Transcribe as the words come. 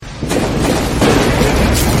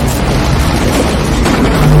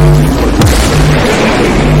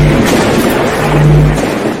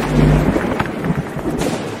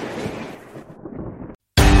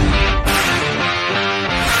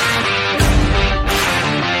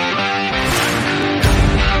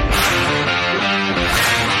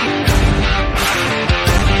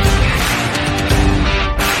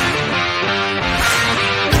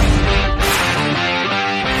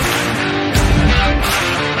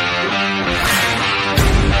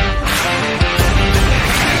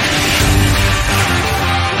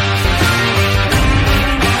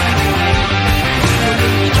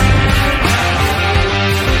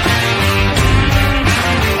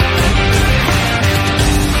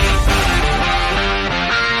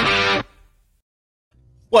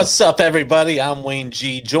What's up, everybody? I'm Wayne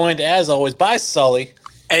G, joined as always by Sully.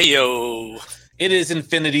 Ayo. It is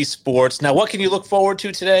Infinity Sports. Now, what can you look forward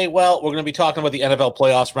to today? Well, we're going to be talking about the NFL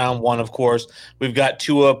playoffs, round one, of course. We've got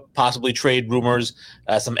Tua possibly trade rumors,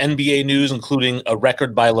 some NBA news, including a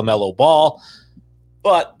record by LaMelo Ball.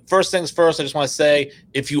 But first things first, I just want to say,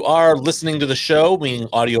 if you are listening to the show, meaning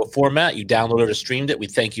audio format, you downloaded or streamed it, we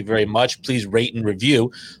thank you very much. Please rate and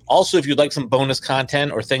review. Also, if you'd like some bonus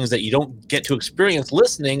content or things that you don't get to experience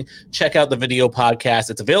listening, check out the video podcast.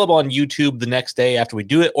 It's available on YouTube the next day after we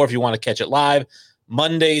do it, or if you want to catch it live,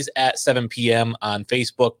 Mondays at 7 p.m. on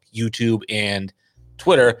Facebook, YouTube, and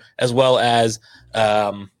Twitter, as well as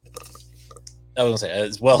on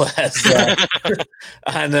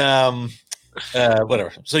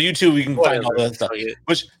whatever. So YouTube, you can find all that stuff.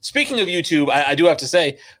 Which, speaking of YouTube, I do have to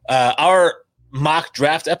say, our mock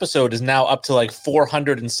draft episode is now up to like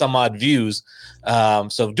 400 and some odd views.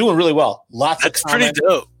 So doing really well. That's pretty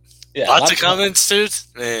dope. Yeah, lots of comments too.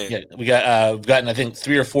 Man. Yeah, we've gotten I think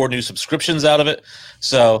 3 or 4 new subscriptions out of it.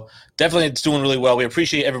 So definitely it's doing really well. We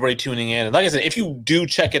appreciate everybody tuning in. And like I said, if you do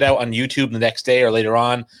check it out on YouTube the next day or later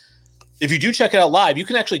on, if you do check it out live, you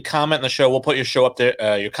can actually comment on the show. We'll put your show up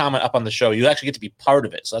there, your comment up on the show. You actually get to be part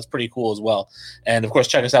of it. So that's pretty cool as well. And, of course,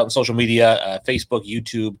 check us out on social media, Facebook,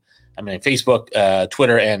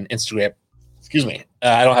 Twitter, and Instagram. Excuse me.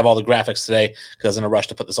 I don't have all the graphics today because I was in a rush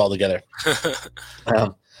to put this all together.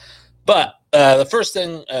 But the first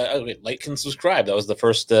thing, like and subscribe. That was the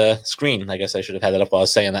first screen. I guess I should have had that up while I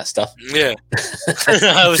was saying that stuff. Yeah.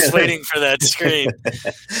 I was waiting for that screen.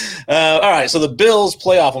 All right, so the Bills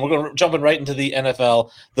playoff, and we're going to jump right into the NFL.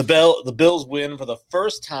 The Bills win for the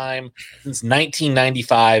first time since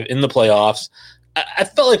 1995 in the playoffs. I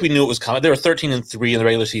felt like we knew it was coming. They were 13-3 in the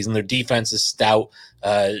regular season. Their defense is stout.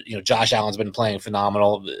 Josh Allen's been playing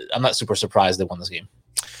phenomenal. I'm not super surprised they won this game.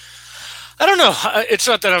 I don't know. It's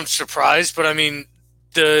not that I'm surprised, but I mean,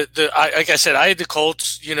 like I said, I had the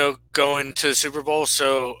Colts, going to the Super Bowl.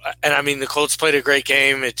 So, and I mean, the Colts played a great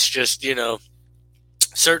game. It's just,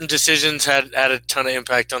 certain decisions had a ton of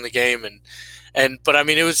impact on the game, but I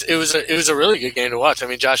mean, it was a really good game to watch. I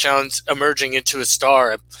mean, Josh Allen's emerging into a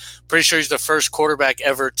star. I'm pretty sure he's the first quarterback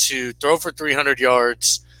ever to throw for 300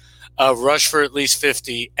 yards, rush for at least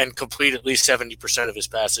 50, and complete at least 70% of his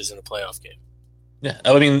passes in a playoff game. Yeah,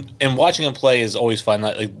 I mean, and watching him play is always fun.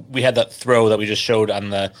 Like we had that throw that we just showed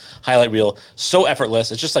on the highlight reel, so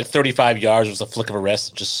effortless. It's just like 35 yards with a flick of a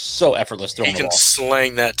wrist, just so effortless throwing the ball. He can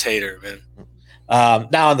slang that tater, man.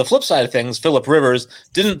 Now, on the flip side of things, Phillip Rivers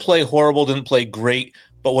didn't play horrible, didn't play great,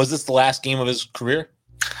 but was this the last game of his career?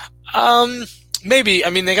 Maybe.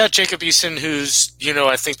 I mean, they got Jacob Eason, who's,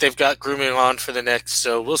 I think they've got grooming on for the next,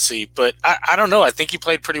 so we'll see. But I don't know. I think he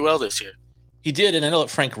played pretty well this year. He did, and I know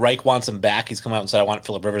that Frank Reich wants him back. He's come out and said, I want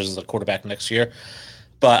Phillip Rivers as a quarterback next year.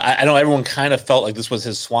 But I know everyone kind of felt like this was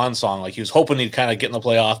his swan song. Like he was hoping he'd kind of get in the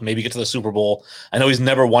playoff, maybe get to the Super Bowl. I know he's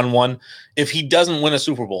never won one. If he doesn't win a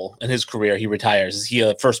Super Bowl in his career, he retires. Is he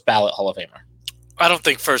a first ballot Hall of Famer? I don't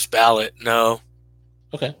think first ballot, no.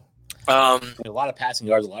 Okay. A lot of passing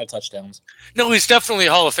yards, a lot of touchdowns. No, he's definitely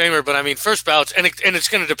a Hall of Famer, but I mean, first ballots, and it's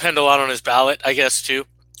going to depend a lot on his ballot, I guess, too.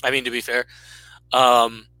 I mean, to be fair.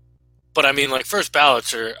 But I mean, like first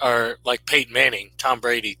ballots are like Peyton Manning, Tom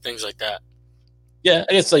Brady, things like that. Yeah,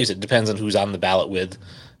 I guess like you said, it depends on who's on the ballot with.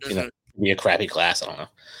 Be a crappy class. I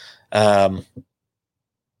don't know.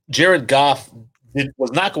 Jared Goff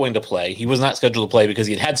was not going to play. He was not scheduled to play because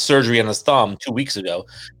he had surgery on his thumb 2 weeks ago,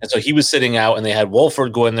 and so he was sitting out. And they had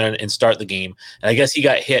Wolford go in there and start the game. And I guess he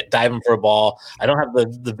got hit diving for a ball. I don't have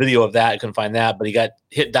the video of that. I couldn't find that, but he got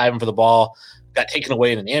hit diving for the ball. Got taken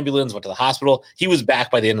away in an ambulance, went to the hospital. He was back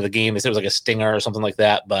by the end of the game. They said it was like a stinger or something like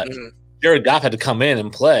that. But Jared Goff had to come in and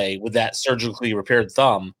play with that surgically repaired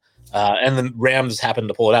thumb. And the Rams happened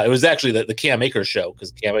to pull it out. It was actually the Cam Akers show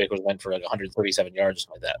because Cam Akers went for like 137 yards or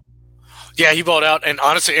something like that. Yeah, he balled out. And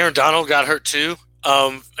honestly, Aaron Donald got hurt too.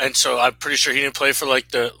 And so I'm pretty sure he didn't play for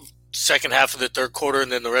like the second half of the third quarter and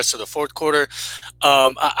then the rest of the fourth quarter.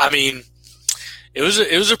 I mean, it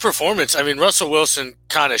was a performance. I mean, Russell Wilson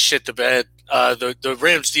kind of shit the bed. The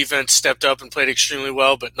Rams defense stepped up and played extremely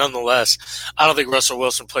well, but nonetheless, I don't think Russell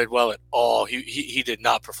Wilson played well at all. He did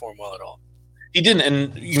not perform well at all. He didn't,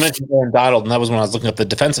 and you mentioned Aaron Donald, and that was when I was looking up the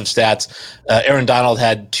defensive stats. Aaron Donald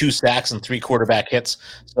had 2 sacks and 3 quarterback hits.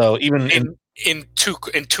 So even in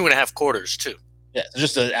 2.5 quarters too. Yeah,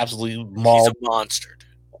 just an absolutely mauled. He's a monster.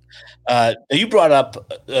 You brought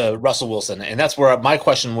up Russell Wilson, and that's where my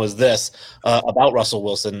question was this about Russell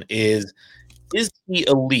Wilson is he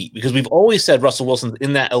elite? Because we've always said Russell Wilson's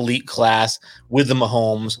in that elite class with the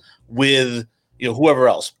Mahomes, with whoever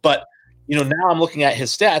else. But now I'm looking at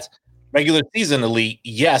his stats. regular season elite,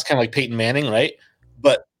 yes, kind of like Peyton Manning, right?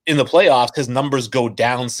 But in the playoffs, his numbers go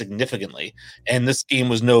down significantly, and this game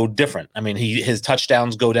was no different. I mean, his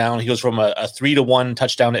touchdowns go down. He goes from a 3-to-1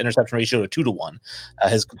 touchdown to interception ratio to 2-to-1.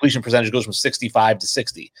 His completion percentage goes from 65 to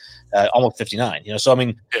 60, almost 59. So I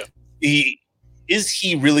mean, is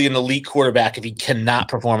he really an elite quarterback if he cannot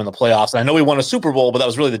perform in the playoffs? And I know he won a Super Bowl, but that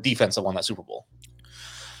was really the defense that won that Super Bowl.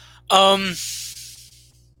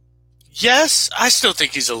 Yes, I still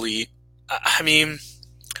think he's elite. I mean,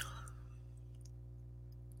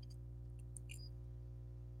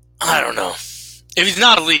 I don't know. If he's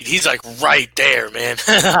not elite, he's like right there, man.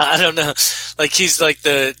 I don't know. Like he's like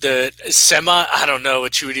the semi. I don't know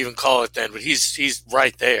what you would even call it then, but he's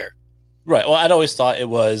right there. Right. Well, I'd always thought it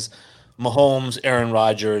was Mahomes, Aaron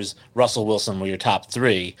Rodgers, Russell Wilson were your top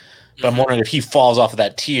three. But I'm wondering if he falls off of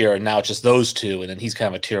that tier and now it's just those two, and then he's kind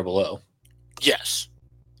of a tier below. Yes.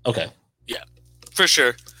 Okay. Yeah, for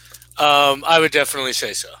sure. I would definitely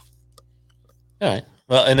say so. All right.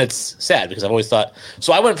 Well, and it's sad because I've always thought –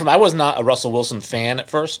 so I was not a Russell Wilson fan at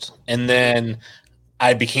first, and then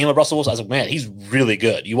I became a Russell Wilson. I was like, man, he's really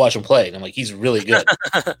good. You watch him play, and I'm like, he's really good.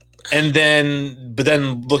 But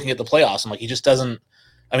then looking at the playoffs, I'm like, he just doesn't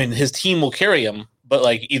 – I mean, his team will carry him, but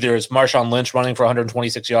like either it's Marshawn Lynch running for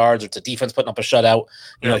 126 yards or it's a defense putting up a shutout.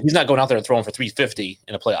 He's not going out there and throwing for 350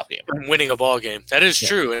 in a playoff game. Winning a ball game. That is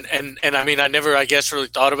true. And I mean, I never, I guess, really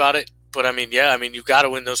thought about it. But I mean, yeah, I mean, you've got to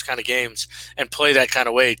win those kind of games and play that kind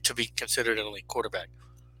of way to be considered an elite quarterback.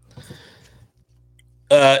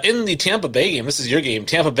 In the Tampa Bay game, this is your game.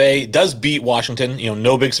 Tampa Bay does beat Washington.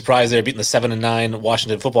 No big surprise there, beating the 7-9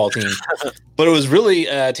 Washington football team. But it was really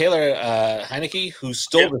Taylor Heineke who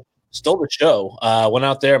stole the show. Went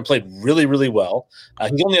out there and played really, really well.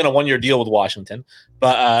 He's only on a 1-year deal with Washington,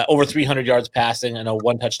 but over 300 yards passing and a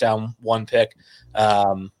 1 touchdown, 1 pick.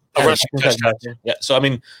 A rushing touchdown. Yeah. So, I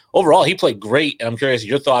mean, overall, he played great. And I'm curious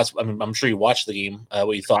your thoughts. I mean, I'm sure you watched the game,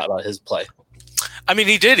 what you thought about his play. I mean,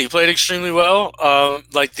 he did. He played extremely well.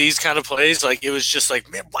 Like these kind of plays, like it was just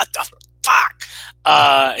like, man, what the fuck?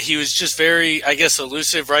 He was just very, I guess,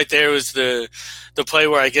 elusive. Right there was the play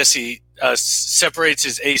where I guess he separates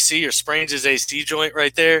his AC or sprains his AC joint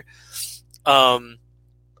right there.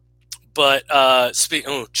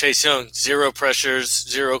 Chase Young, 0 pressures,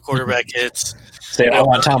 0 quarterback hits. Say, I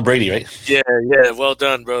want Tom Brady, right? Yeah, well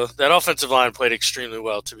done, bro. That offensive line played extremely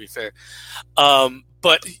well, to be fair.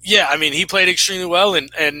 But yeah, I mean, he played extremely well, and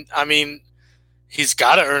I mean, he's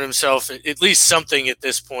got to earn himself at least something at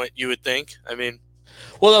this point. You would think. I mean,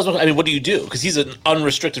 well, what do you do? Because he's an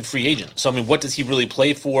unrestricted free agent. So I mean, what does he really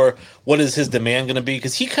play for? What is his demand going to be?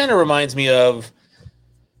 Because he kind of reminds me of.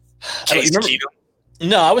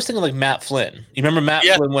 No, I was thinking like Matt Flynn. You remember Matt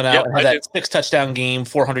Flynn went out and had that 6 touchdown game,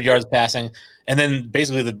 400 yards passing, and then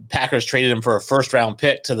basically the Packers traded him for a 1st-round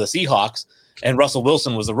pick to the Seahawks, and Russell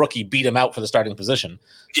Wilson was the rookie, beat him out for the starting position.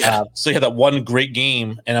 Yeah. So he had that one great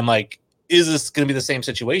game, and I'm like, is this going to be the same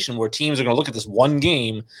situation where teams are going to look at this one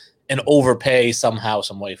game and overpay somehow,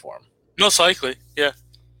 some way for him? Most likely, yeah.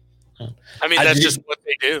 I mean, that's just what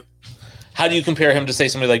they do. How do you compare him to, say,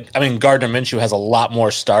 somebody like, I mean, Gardner Minshew has a lot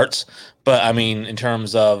more starts, but I mean, in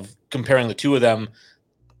terms of comparing the two of them,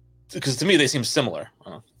 because to me they seem similar.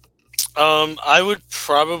 I would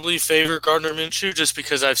probably favor Gardner Minshew just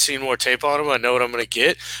because I've seen more tape on him. I know what I'm going to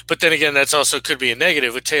get. But then again, that's also could be a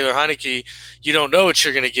negative. With Taylor Heineke, you don't know what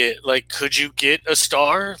you're going to get. Like, could you get a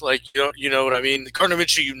star? Like, you know what I mean? Gardner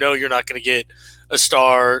Minshew, you're not going to get a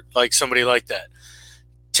star like somebody like that.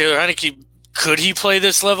 Taylor Heineke, could he play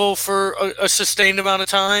this level for a sustained amount of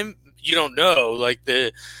time? You don't know. Like,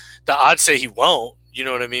 the odds say he won't. You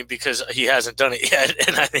know what I mean? Because he hasn't done it yet.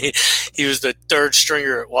 And I mean, he was the 3rd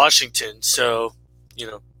stringer at Washington. So,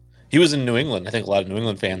 He was in New England. I think a lot of New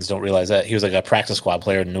England fans don't realize that. He was like a practice squad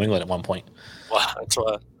player in New England at one point. Wow, that's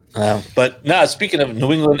wild. But no, speaking of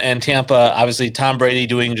New England and Tampa, obviously Tom Brady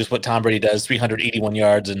doing just what Tom Brady does, 381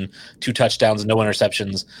 yards and 2 touchdowns and no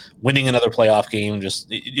interceptions, winning another playoff game.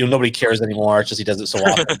 Just nobody cares anymore. It's just he does it so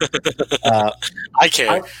often. I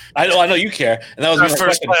care. I know you care. And that was my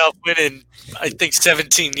first playoff win in, I think,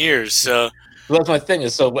 17 years. So that's my thing.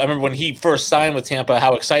 So I remember when he first signed with Tampa,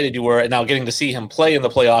 how excited you were, and now getting to see him play in the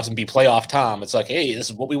playoffs and be playoff Tom. It's like, hey, this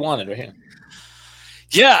is what we wanted right here.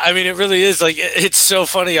 Yeah, I mean, it really is. Like, it's so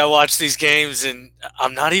funny. I watch these games, and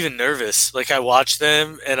I'm not even nervous. Like, I watch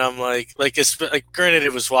them, and I'm like, it's like, granted,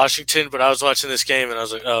 it was Washington, but I was watching this game, and I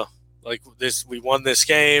was like, oh, Like we won this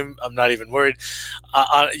game. I'm not even worried.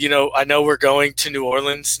 I know we're going to New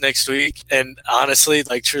Orleans next week, and honestly,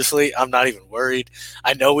 like truthfully, I'm not even worried.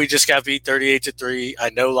 I know we just got beat 38-3. I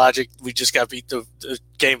know logic. We just got beat the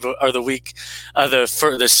game or the week,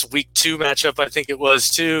 for this week 2 matchup. I think it was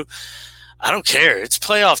too. I don't care. It's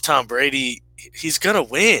playoff Tom Brady. He's gonna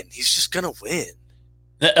win. He's just gonna win.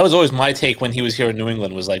 That was always my take when he was here in New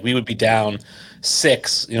England. Was like we would be down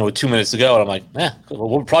 6, with 2 minutes to go, and I'm like,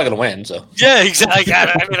 we're probably gonna win. So yeah, exactly. I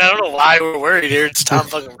don't know why we're worried here. It's Tom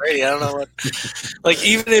fucking Brady. I don't know what. Like,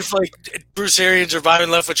 even if like Bruce Arians or Byron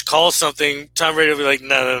Leftwich calls something, Tom Brady will be like,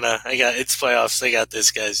 no. It's playoffs. I got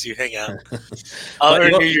this, guys. You hang out. I'll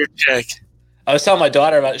earn you your check. I was telling my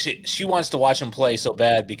daughter about it. She wants to watch him play so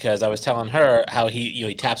bad because I was telling her how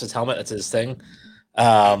he taps his helmet. That's his thing.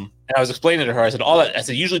 And I was explaining to her. I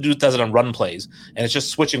said usually does it on run plays, and it's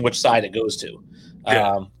just switching which side it goes to.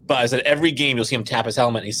 Yeah. But I said every game you'll see him tap his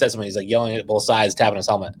helmet, and he says something. He's like yelling at both sides, tapping his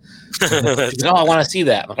helmet. She's like, I want to see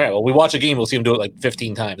that. I'm like, all right, well, we watch a game, we'll see him do it like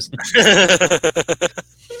 15 times.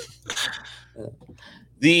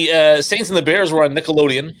 The Saints and the Bears were on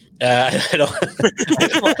Nickelodeon. I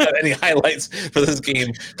don't have any highlights for this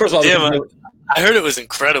game. First of all, I heard it was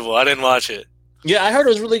incredible. I didn't watch it. Yeah, I heard it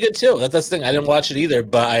was really good too. That's the thing. I didn't watch it either,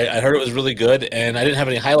 but I heard it was really good, and I didn't have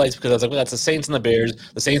any highlights because I was like, well, that's the Saints and the Bears.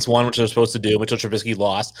 The Saints won, which they're supposed to do. Mitchell Trubisky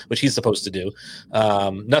lost, which he's supposed to do.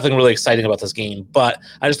 Nothing really exciting about this game, but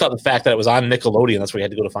I just thought the fact that it was on Nickelodeon, that's where you had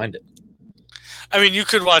to go to find it. I mean, you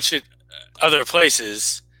could watch it other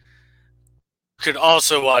places. You could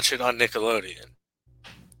also watch it on Nickelodeon.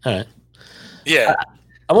 All right. Yeah.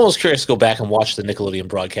 I'm almost curious to go back and watch the Nickelodeon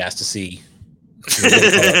broadcast to see.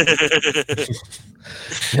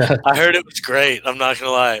 I heard it was great. I'm not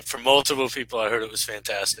gonna lie. From multiple people, I heard it was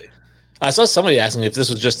fantastic. I saw somebody asking if this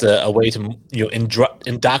was just a way to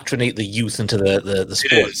indoctrinate the youth into the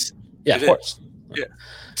sports. Yeah, of course. Yeah,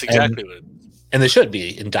 it's exactly what it is. And they should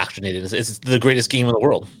be indoctrinated. It's the greatest game in the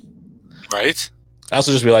world, right? I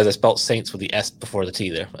also just realized I spelled Saints with the S before the T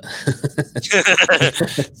there.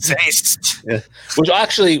 Saints. Yeah. Which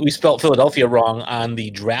actually, we spelled Philadelphia wrong on the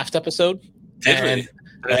draft episode. Did we?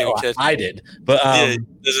 I did. But I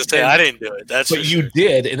didn't do it. But you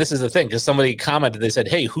did, and this is the thing, because somebody commented, they said,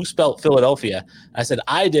 hey, who spelled Philadelphia? I said,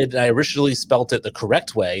 I did, and I originally spelled it the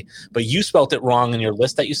correct way, but you spelled it wrong in your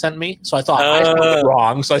list that you sent me, so I thought I spelled it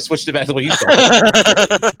wrong, so I switched it back to the way you spelled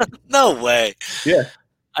it. No way. Yeah.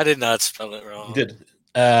 I did not spell it wrong. You did.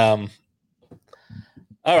 All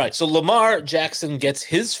right, so Lamar Jackson gets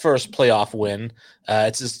his first playoff win.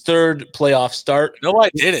 It's his third playoff start. No,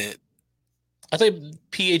 I didn't. I think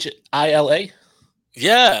Phila.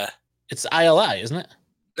 Yeah. It's ILI, isn't it?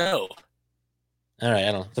 No. All right,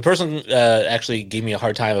 I don't know. The person actually gave me a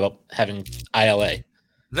hard time about having ILA.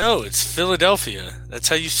 No, it's Philadelphia. That's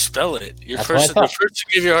how you spell it. The first who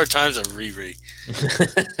gave you a hard time is a Riri.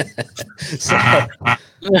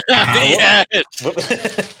 Yeah.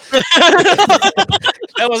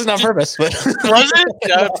 That wasn't on purpose, but was it?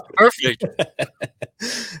 That's perfect.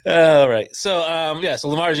 All right. So so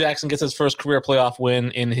Lamar Jackson gets his first career playoff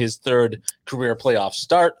win in his third career playoff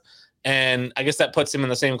start. And I guess that puts him in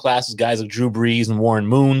the same class as guys like Drew Brees and Warren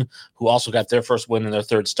Moon, who also got their first win in their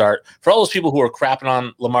third start. For all those people who are crapping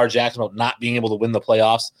on Lamar Jackson about not being able to win the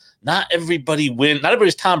playoffs, not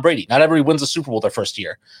everybody's Tom Brady. Not everybody wins the Super Bowl their first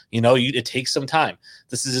year. It takes some time.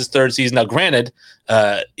 This is his third season. Now, granted,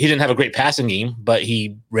 he didn't have a great passing game, but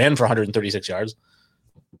he ran for 136 yards.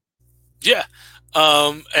 Yeah.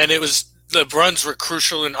 And the runs were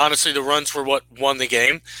crucial, and honestly, the runs were what won the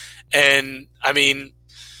game. And, I mean,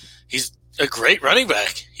 he's a great running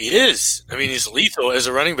back. He is. I mean, he's lethal as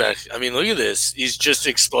a running back. I mean, look at this. He's just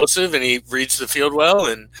explosive, and he reads the field well.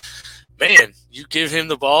 And, man, you give him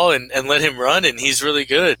the ball and let him run, and he's really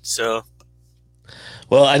good. So,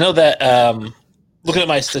 well, I know that looking at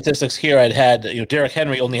my statistics here, I'd had Derrick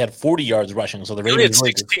Henry only had 40 yards rushing, so the Ravens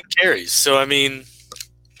had 16 carries. So, I mean,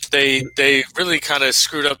 they really kind of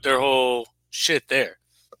screwed up their whole shit there.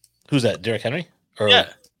 Who's that? Derrick Henry? Yeah.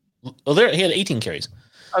 Well, he had 18 carries.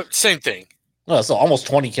 Same thing. Well, so almost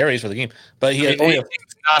 20 carries for the game, but he had only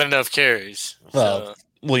not enough carries. Well,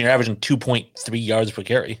 you're averaging 2.3 yards per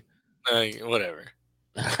carry. Whatever.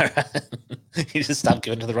 He just stopped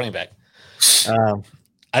giving to the running back.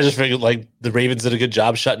 I just figured like the Ravens did a good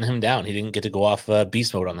job shutting him down. He didn't get to go off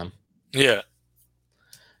beast mode on them. Yeah.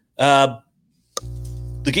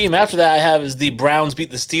 The game after that I have is the Browns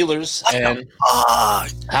beat the Steelers, and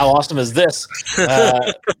how awesome is this?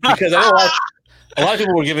 Because a lot of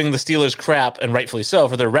people were giving the Steelers crap, and rightfully so,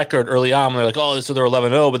 for their record early on. They're like, oh, so they're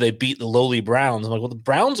 11-0, but they beat the lowly Browns. I'm like, well, the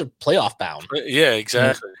Browns are playoff bound. Yeah,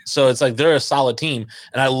 exactly. So it's like they're a solid team.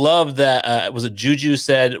 And I love that, was it Juju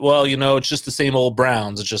said, well, it's just the same old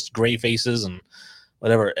Browns. It's just gray faces and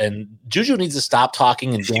whatever. And Juju needs to stop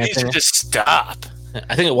talking and dancing. He needs to just stop.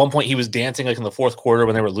 I think at one point he was dancing like in the fourth quarter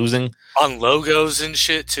when they were losing. On logos and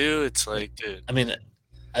shit, too. It's like, dude. I mean,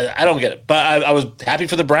 I don't get it. But I was happy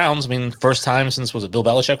for the Browns. I mean, first time since, was it Bill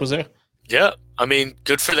Belichick was there? Yeah. I mean,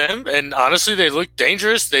 good for them. And honestly, they look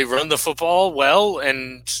dangerous. They run the football well.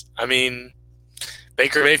 And, I mean,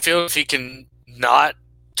 Baker Mayfield, if he can not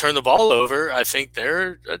turn the ball over, I think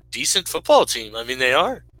they're a decent football team. I mean, they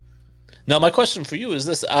are. Now, my question for you is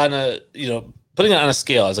this: on a, putting it on a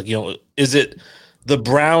scale, I was like, is it the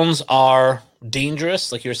Browns are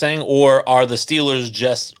dangerous, like you were saying, or are the Steelers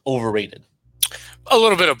just overrated? A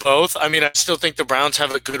little bit of both. I mean, I still think the Browns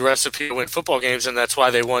have a good recipe to win football games, and that's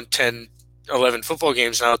why they won 10, 11 football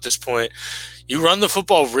games now at this point. You run the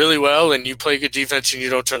football really well, and you play good defense, and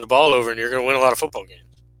you don't turn the ball over, and you're going to win a lot of football games.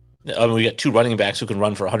 I mean, we got two running backs who can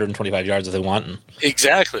run for 125 yards if they want.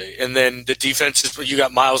 Exactly. And then the defense is, you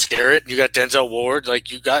got Myles Garrett, you got Denzel Ward.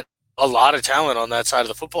 Like, you got a lot of talent on that side of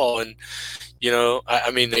the football. And,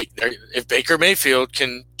 I mean, if Baker Mayfield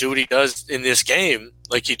can do what he does in this game,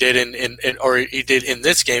 like he did or he did in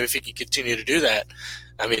this game, if he can continue to do that,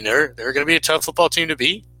 I mean, they're going to be a tough football team to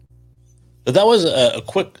beat. But that was a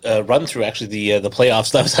quick run through, actually, the playoff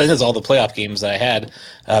stuff. I think that's all the playoff games that I had,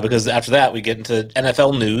 because after that we get into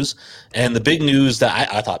NFL news, and the big news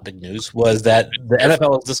that I thought big news was that the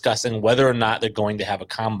NFL is discussing whether or not they're going to have a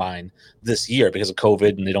combine this year because of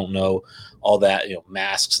COVID, and they don't know all that,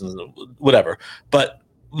 masks and whatever. But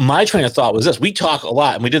my train of thought was this: we talk a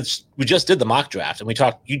lot, and we just did the mock draft, and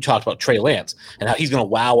you talked about Trey Lance and how he's going to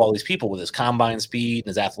wow all these people with his combine speed and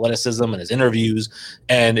his athleticism and his interviews.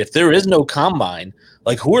 And if there is no combine,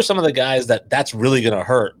 like, who are some of the guys that's really going to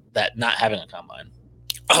hurt that not having a combine?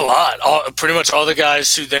 A lot. Pretty much all the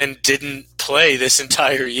guys who then didn't play this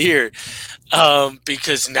entire year,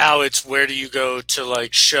 because now it's where do you go to,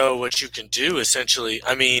 like, show what you can do, essentially.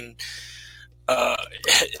 I mean,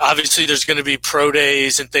 obviously there's going to be pro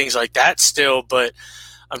days and things like that still, but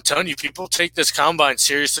I'm telling you, people take this combine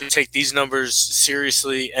seriously, take these numbers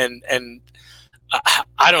seriously, and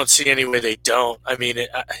I don't see any way they don't. I mean,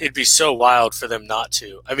 it'd be so wild for them not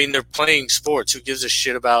to. I mean, they're playing sports. Who gives a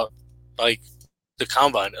shit about, like, the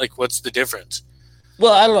combine? Like, what's the difference?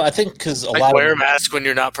 Well, I don't know. I think because wear a mask when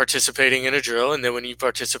you're not participating in a drill, and then when you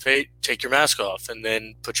participate, take your mask off, and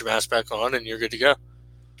then put your mask back on, and you're good to go.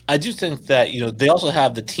 I do think that, they also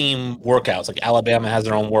have the team workouts. Like Alabama has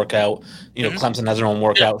their own workout. Clemson has their own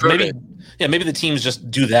workout. Maybe the teams just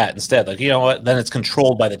do that instead. Like, you know what? Then it's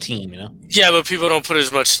controlled by the team, Yeah, but people don't put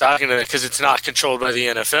as much stock into it because it's not controlled by the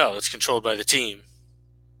NFL. It's controlled by the team.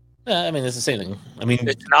 Yeah, I mean, it's the same thing. I mean,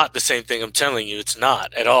 it's not the same thing. I'm telling you, it's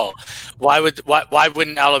not at all. Why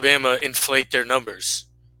wouldn't Alabama inflate their numbers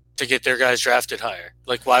to get their guys drafted higher?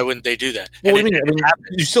 Like, why wouldn't they do that? Well,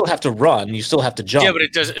 you still have to run. You still have to jump. Yeah, but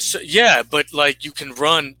it doesn't. So, yeah, but, like, you can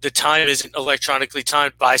run. The time isn't electronically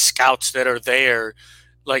timed by scouts that are there,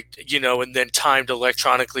 like, and then timed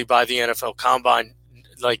electronically by the NFL Combine.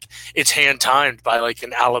 Like, it's hand timed by, like,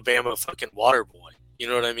 an Alabama fucking water boy. You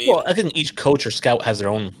know what I mean? Well, I think each coach or scout has their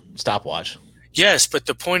own stopwatch. Yes, but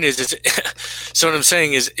the point is so what I'm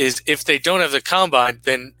saying is if they don't have the combine,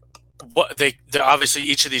 then they're obviously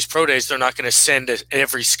each of these pro days, they're not going to send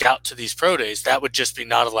every scout to these pro days. That would just be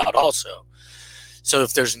not allowed also. So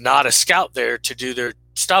if there's not a scout there to do their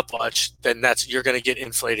stopwatch, then you're going to get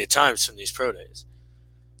inflated times from these pro days.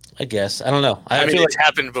 I guess. I don't know. I mean, it's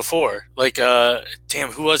happened before. Like,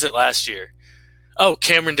 who was it last year? Oh,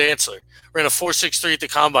 Cameron Dantzler. Ran a 4.63 at the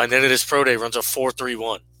combine, then at his pro day runs a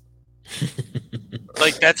 4.31.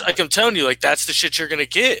 Like, that's, like, I'm telling you, like, that's the shit you're going to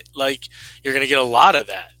get. Like, you're going to get a lot of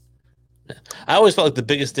that. I always felt like the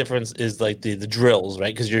biggest difference is, like, the drills,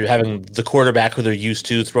 right? Because you're having the quarterback who they're used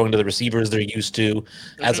to, throwing to the receivers they're used to,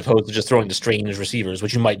 as opposed to just throwing to strange receivers,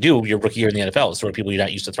 which you might do your rookie year in the NFL, is throw to people you're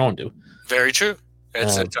not used to throwing to. Very true.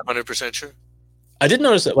 That's 100% true. I did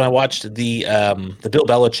notice that when I watched the Bill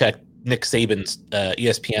Belichick Nick Saban's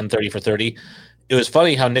ESPN 30 for 30, it was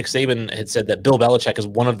funny how Nick Saban had said that Bill Belichick is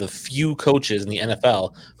one of the few coaches in the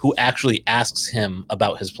NFL who actually asks him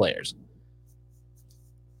about his players.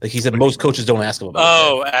 Like, he said most coaches don't ask him about his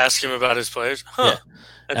players. Ask him about his players? Huh.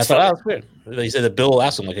 Yeah. I thought, that's weird. He said that Bill will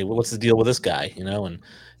ask him, like, hey, what's the deal with this guy? And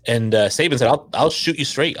And Saban said, I'll shoot you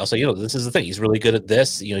straight. I'll say, this is the thing. He's really good at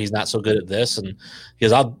this. He's not so good at this. And he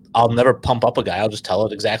goes, I'll never pump up a guy. I'll just tell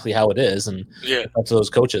it exactly how it is. And up to those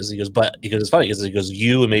coaches. He goes, but it's funny because he goes,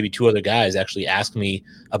 you and maybe 2 other guys actually asked me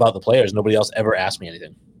about the players. Nobody else ever asked me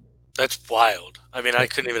anything. That's wild. I mean, I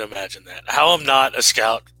couldn't even imagine that. How I'm not a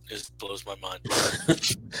scout blows my mind.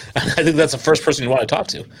 I think that's the first person you want to talk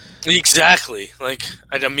to. Exactly. Like,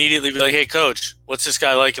 I'd immediately be like, hey, coach, what's this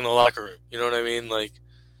guy like in the locker room? You know what I mean? Like,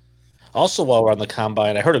 also, while we're on the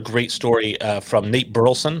combine, I heard a great story from Nate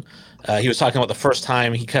Burleson. He was talking about the first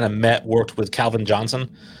time he kind of worked with Calvin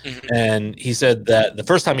Johnson. Mm-hmm. And he said that the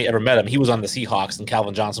first time he ever met him, he was on the Seahawks and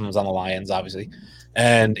Calvin Johnson was on the Lions, obviously.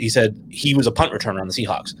 And he said he was a punt returner on the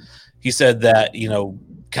Seahawks. He said that,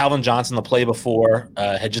 Calvin Johnson, the play before,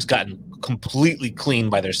 had just gotten completely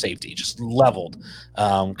cleaned by their safety, just leveled,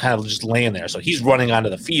 kind of just laying there. So he's running onto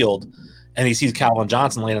the field and he sees Calvin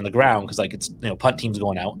Johnson laying on the ground because, it's, punt team's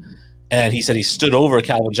going out. And he said he stood over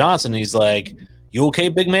Calvin Johnson. And he's like, "You okay,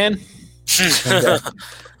 big man?" And,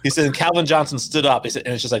 he said, and Calvin Johnson stood up. He said,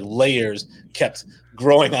 and it's just like layers kept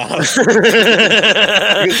growing on him.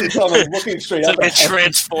 He's looking straight up. Like a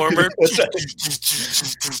transformer.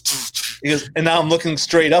 He goes, and now I'm looking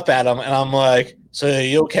straight up at him, and I'm like, "So are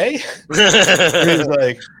you okay?" And he's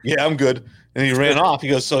like, "Yeah, I'm good." And he ran off. He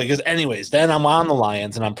goes, anyways, then I'm on the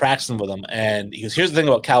Lions and I'm practicing with him. And he goes, here's the thing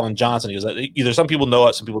about Calvin Johnson. He goes, either some people know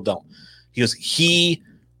it, some people don't. He goes, he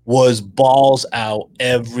was balls out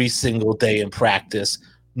every single day in practice.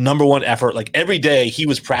 Number one effort. Like every day he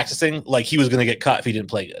was practicing like he was going to get cut if he didn't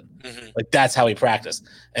play good. Mm-hmm. Like that's how he practiced.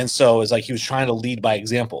 And so it's like he was trying to lead by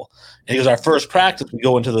example. And he goes, our first practice, we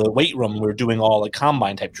go into the weight room. We're doing all like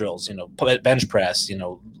combine type drills, bench press,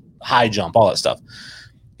 high jump, all that stuff.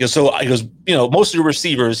 So he goes, most of the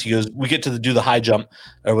receivers, he goes, we get to do the high jump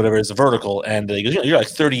or whatever, it's a vertical. And he goes, you're like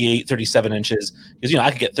 38, 37 inches. He goes, I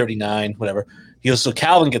could get 39, whatever. He goes, so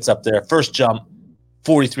Calvin gets up there, first jump,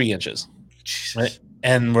 43 inches. Right?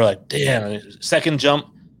 And we're like, damn, second jump,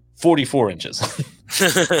 44 inches.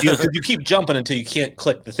 Because you keep jumping until you can't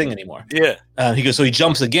click the thing anymore. Yeah. He goes, so he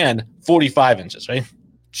jumps again, 45 inches, right?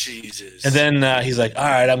 Jesus. And then he's like, all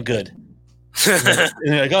right, I'm good. And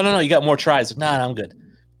they're like, oh, no, you got more tries. Like, nah, I'm good.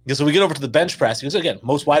 So we get over to the bench press. He goes, again,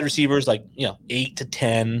 most wide receivers, 8 to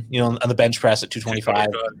 10, on the bench press at 225.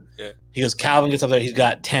 Yeah. He goes, Calvin gets up there. He's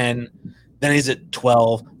got 10. Then he's at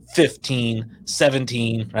 12, 15,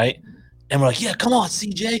 17, right? And we're like, yeah, come on,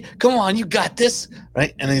 CJ. Come on, you got this,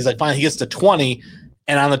 right? And then he's like, fine. He gets to 20.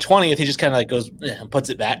 And on the 20th, he just kind of goes and puts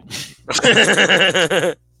it back.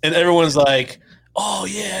 And everyone's like, oh,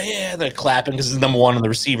 yeah. And they're clapping because he's number one on the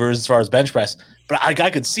receivers as far as bench press. But I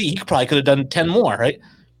could see he probably could have done 10 more, right?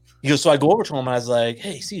 He goes, so I go over to him and I was like,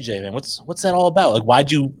 hey, CJ, man, what's that all about? Like,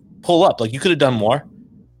 why'd you pull up? Like, you could have done more.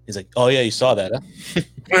 He's like, oh, yeah, you saw that, huh?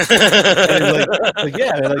 like,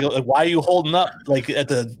 yeah, man, like, why are you holding up? Like, at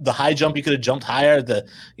the high jump, you could have jumped higher. The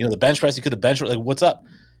bench press, you could have benched. Like, what's up?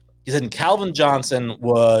 He said, Calvin Johnson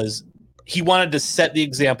he wanted to set the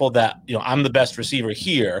example that, I'm the best receiver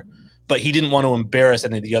here, but he didn't want to embarrass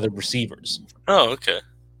any of the other receivers. Oh, okay.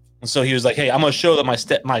 And so he was like, hey, I'm going to show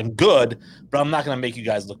that I'm good, but I'm not going to make you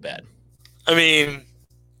guys look bad. I mean,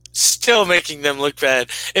 still making them look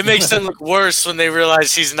bad. It makes them look worse when they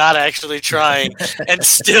realize he's not actually trying and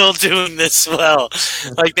still doing this well.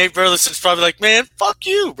 Like Nate Burleson's probably like, man, fuck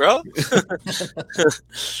you, bro.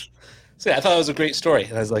 So yeah, I thought it was a great story.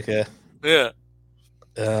 And I was like, yeah.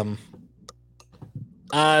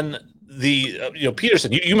 On the,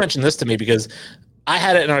 Peterson, you mentioned this to me because I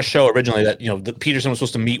had it in our show originally that, the Peterson was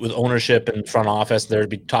supposed to meet with ownership and front office. They'd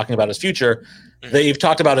be talking about his future. They've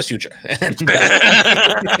talked about his future. And, he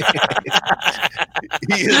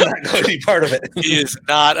is not going to be part of it. He is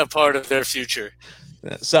not a part of their future.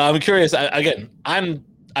 So I'm curious.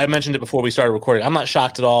 I mentioned it before we started recording. I'm not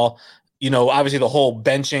shocked at all. Obviously the whole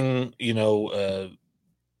benching,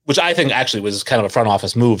 which I think actually was kind of a front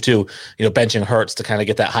office move too, benching Hurts to kind of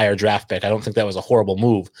get that higher draft pick. I don't think that was a horrible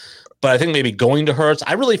move. But I think maybe going to Hurts,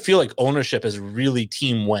 I really feel like ownership is really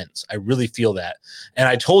team Wentz. I really feel that. And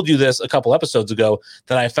I told you this a couple episodes ago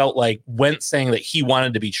that I felt like Wentz saying that he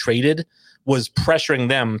wanted to be traded was pressuring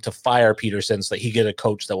them to fire Peterson so that he get a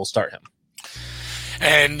coach that will start him.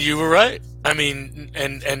 And you were right. I mean,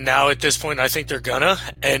 and now at this point, I think they're gonna.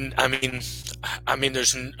 And I mean,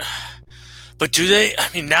 but do they? I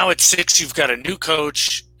mean, now at 6, you've got a new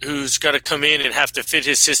coach who's got to come in and have to fit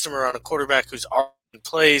his system around a quarterback who's already in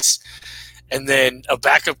place, and then a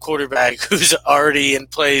backup quarterback who's already in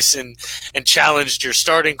place and challenged your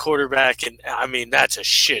starting quarterback. And I mean, that's a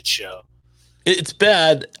shit show. It's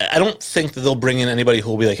bad. I don't think that they'll bring in anybody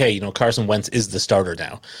who will be like, hey, Carson Wentz is the starter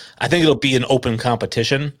now. I think it'll be an open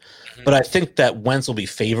competition, but I think that Wentz will be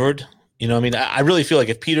favored. I mean, I really feel like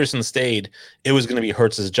if Peterson stayed, it was going to be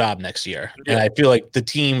Hurts's job next year. Yeah. And I feel like the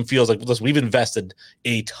team feels like, listen, we've invested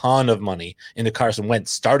a ton of money into Carson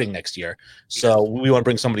Wentz starting next year. So we want to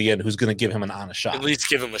bring somebody in who's going to give him an honest shot. At least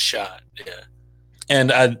give him a shot. Yeah.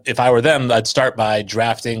 And if I were them, I'd start by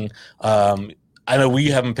drafting. I know we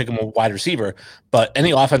haven't picked him a wide receiver, but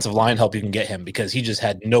any offensive line help you can get him because he just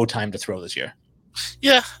had no time to throw this year.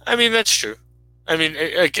 Yeah, I mean, that's true. I mean,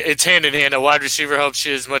 it's hand in hand. A wide receiver helps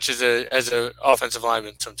you as much as a offensive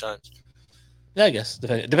lineman sometimes. Yeah, I guess,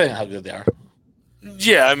 depending on how good they are.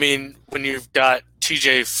 Yeah, I mean, when you've got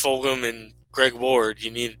TJ Fulgham and Greg Ward, you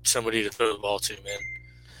need somebody to throw the ball to, man.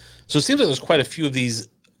 So it seems like there's quite a few of these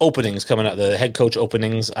openings coming out, the head coach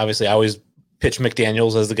openings. Obviously, I always pitch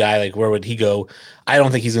McDaniels as the guy. Like, where would he go? I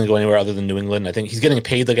don't think he's going to go anywhere other than New England. I think he's getting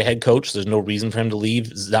paid like a head coach. So there's no reason for him to leave.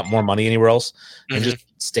 There's not more money anywhere else. And just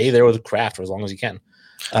stay there with Kraft for as long as you can.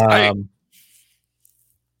 Yeah,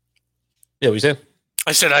 what you saying?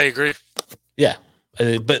 I said I agree. Yeah.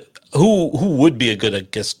 But who would be a good, I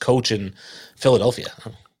guess, coach in Philadelphia?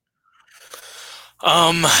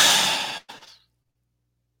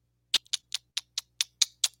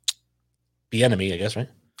 The enemy, I guess, right?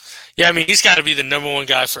 Yeah, I mean, he's got to be the number one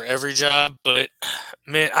guy for every job, but,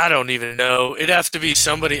 man, I don't even know. It'd have to be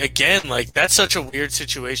somebody, again, like, that's such a weird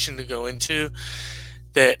situation to go into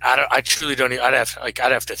that I truly don't even, I'd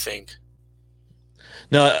have to think.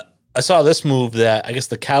 No, I saw this move that I guess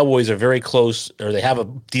the Cowboys are very close, or they have a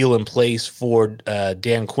deal in place for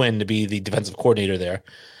Dan Quinn to be the defensive coordinator there.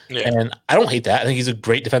 Yeah. And I don't hate that. I think he's a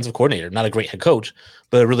great defensive coordinator, not a great head coach,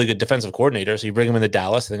 but a really good defensive coordinator. So you bring him into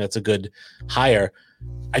Dallas. I think that's a good hire.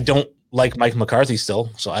 I don't like Mike McCarthy still,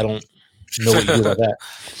 so I don't know what you do about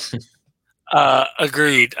that.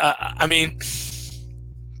 Agreed. I mean,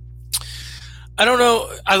 I don't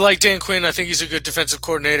know. I like Dan Quinn. I think he's a good defensive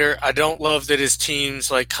coordinator. I don't love that his teams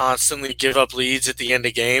like constantly give up leads at the end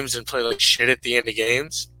of games and play like shit at the end of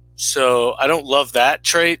games. So I don't love that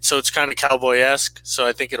trait. So it's kind of Cowboy-esque. So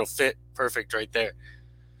I think it'll fit perfect right there.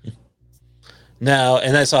 Now,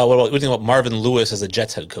 and I saw, what do you think about Marvin Lewis as a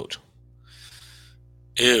Jets head coach?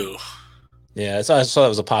 Ew. Yeah, I saw that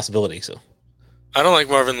was a possibility. So I don't like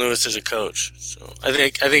Marvin Lewis as a coach. So I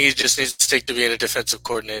think he just needs to stick to being a defensive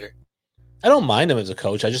coordinator. I don't mind him as a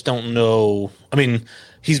coach. I just don't know. I mean,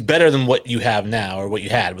 he's better than what you have now or what you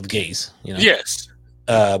had with Gaze. Yes.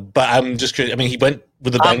 But I'm just curious. I mean, he went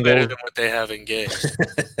with the Bengals. Better than what they have in Gaze.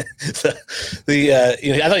 So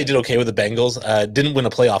I thought he did okay with the Bengals. Didn't win a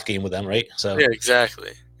playoff game with them, right? So yeah,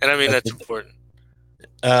 exactly. And I mean that's important.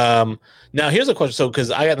 Now here's a question. So because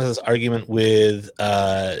I got into this argument with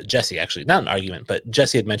Jesse, actually, not an argument, but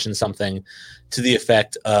Jesse had mentioned something to the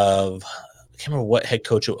effect of, I can't remember what head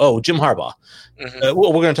coach. Oh, Jim Harbaugh. Mm-hmm.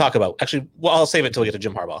 We're going to talk about. Actually, well, I'll save it until we get to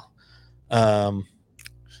Jim Harbaugh.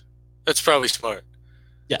 That's probably smart.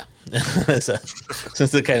 Yeah,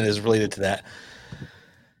 since it kind of is related to that.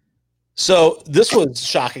 So this was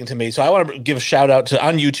shocking to me. So I want to give a shout out to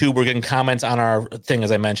on YouTube. We're getting comments on our thing,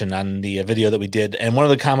 as I mentioned, on the video that we did. And one of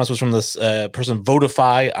the comments was from this person,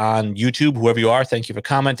 Votify on YouTube. Whoever you are, thank you for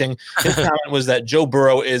commenting. His comment was that Joe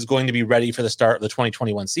Burrow is going to be ready for the start of the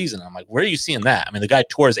 2021 season. I'm like, where are you seeing that? I mean, the guy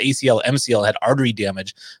tore his ACL, MCL, had artery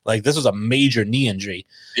damage. Like, this was a major knee injury.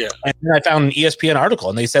 Yeah. And then I found an ESPN article,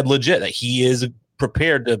 and they said legit that he is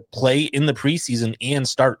prepared to play in the preseason and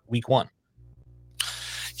start week 1.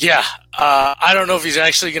 Yeah, I don't know if he's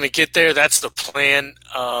actually going to get there. That's the plan.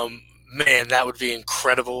 Man, that would be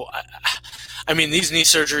incredible. I mean, these knee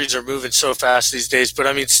surgeries are moving so fast these days, but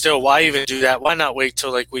I mean, still, why even do that? Why not wait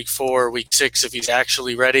till like week 4 or week 6 if he's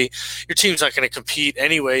actually ready? Your team's not going to compete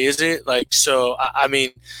anyway, is it? Like, so, I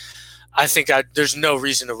mean, I think there's no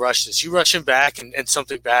reason to rush this. You rush him back and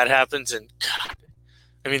something bad happens, and God,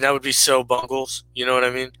 I mean, that would be so bungles. You know what I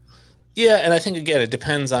mean? Yeah, and I think, again, it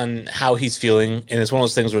depends on how he's feeling. And it's one of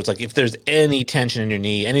those things where it's like, if there's any tension in your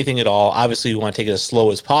knee, anything at all, obviously you want to take it as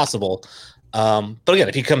slow as possible. But again,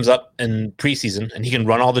 if he comes up in preseason and he can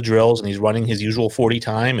run all the drills and he's running his usual 40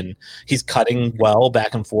 time and he's cutting well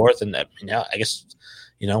back and forth, and I guess,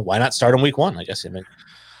 why not start him week 1? I guess.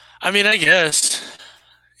 I guess.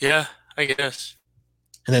 Yeah, I guess.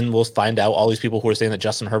 And then we'll find out all these people who are saying that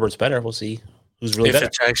Justin Herbert's better. We'll see who's really better. If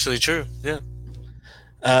it's actually true, yeah.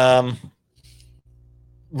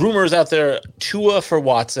 Rumors out there, Tua for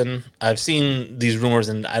Watson. I've seen these rumors,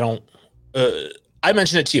 and I don't. I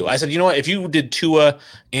mentioned it to you. I said, you know what? If you did Tua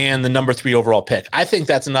and the number 3 overall pick, I think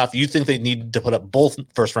that's enough. You think they need to put up both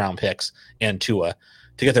first round picks and Tua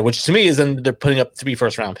to get there, which to me is then they're putting up 3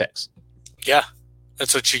 first round picks. Yeah,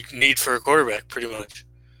 that's what you need for a quarterback, pretty much.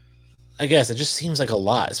 I guess it just seems like a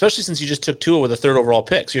lot, especially since you just took Tua with a third overall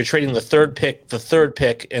pick. So you're trading the third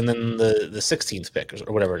pick, and then the 16th pick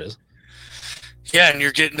or whatever it is. Yeah, and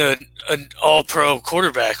you're getting an all-pro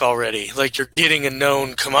quarterback already. Like, you're getting a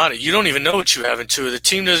known commodity. You don't even know what you have in Tua. The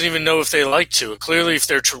team doesn't even know if they like Tua. Clearly, if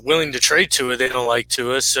they're willing to trade Tua, they don't like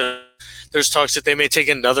Tua. So there's talks that they may take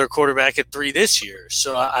another quarterback at 3 this year.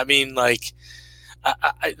 So, I mean, like,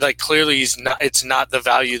 clearly it's not the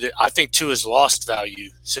value that I think Tua's lost value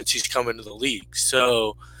since he's come into the league.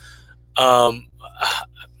 So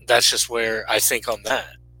that's just where I think on that.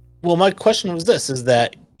 Well, my question was this: is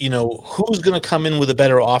that who's going to come in with a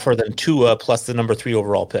better offer than Tua plus the number 3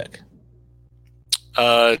 overall pick?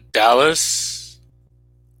 Dallas.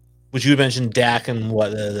 Would you mention Dak and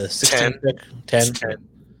what the 16th pick? 10.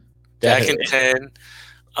 Dak and 10.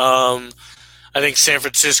 I think San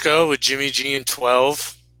Francisco with Jimmy G and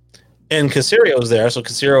 12. And Casario's there, so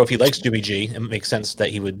Casario, if he likes Jimmy G, it makes sense that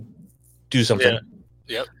he would do something.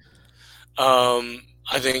 Yeah. Yep.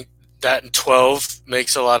 I think that in 12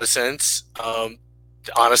 makes a lot of sense.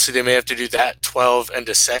 Honestly, they may have to do that 12 and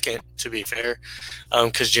a second, to be fair,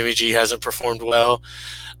 because Jimmy G hasn't performed well.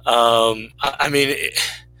 I mean,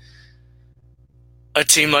 a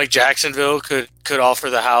team like Jacksonville could offer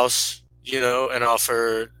the house, and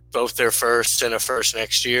offer both their first and a first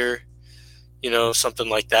next year, something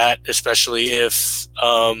like that, especially if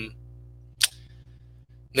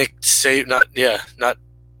Nick Saban,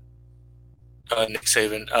 Nick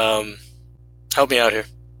Saban. Help me out here.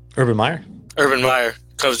 Urban Meyer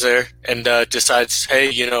comes there and decides, hey,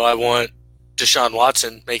 I want Deshaun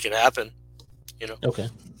Watson, make it happen. Okay.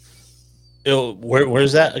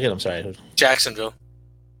 Where's that again? I'm sorry. Jacksonville.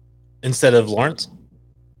 Instead of Lawrence?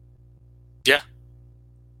 Yeah.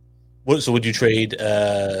 So would you trade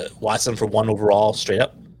Watson for 1 overall straight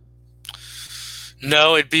up?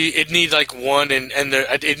 No, it'd need like 1 and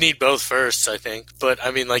it'd need both firsts, I think. But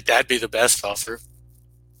I mean, like, that'd be the best offer.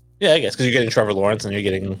 Yeah, I guess because you're getting Trevor Lawrence and you're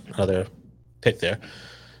getting another pick there.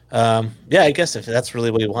 Yeah, I guess if that's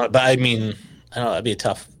really what you want. But I mean, I don't know. That'd be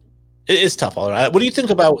tough. It is tough all around. What do you think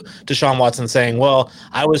about Deshaun Watson saying, well,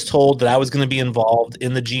 I was told that I was going to be involved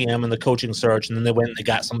in the GM and the coaching search, and then they went and they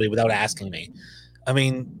got somebody without asking me? I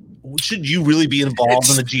mean, should you really be involved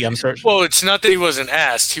in the GM search? Well, it's not that he wasn't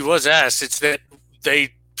asked. He was asked. It's that they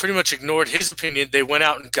pretty much ignored his opinion. They went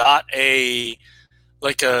out and got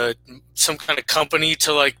some kind of company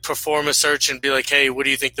to like perform a search and be like, hey, what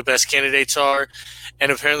do you think the best candidates are?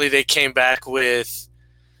 And apparently they came back with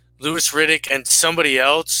Louis Riddick and somebody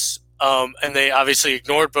else. And they obviously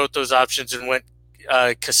ignored both those options and went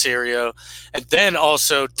Casario. And then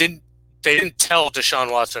also they didn't tell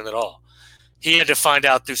Deshaun Watson at all. He had to find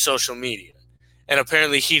out through social media. And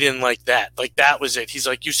apparently he didn't like that. Like, that was it. He's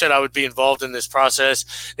like, you said I would be involved in this process,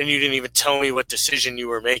 and you didn't even tell me what decision you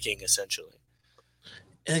were making, essentially.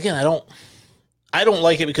 And again, I don't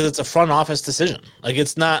like it because it's a front office decision. Like,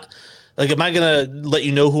 it's not like, am I going to let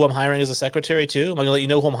you know who I'm hiring as a secretary too? Am I going to let you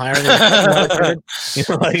know who I'm hiring?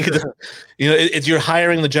 It's you're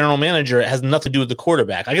hiring the general manager. It has nothing to do with the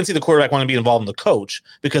quarterback. I can see the quarterback want to be involved in the coach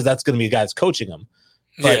because that's going to be the guy that's coaching him.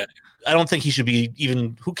 But yeah. I don't think he should be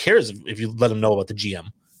even. Who cares if you let him know about the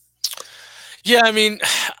GM? Yeah, I mean,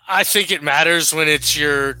 I think it matters when it's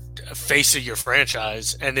your face of your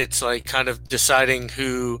franchise, and it's like kind of deciding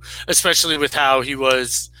who, especially with how he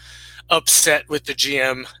was upset with the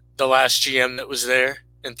GM, the last GM that was there,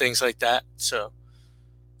 and things like that. So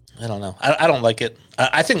I don't know. I don't like it.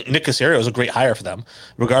 I think Nick Casario is a great hire for them,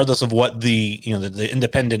 regardless of what the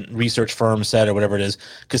independent research firm said or whatever it is.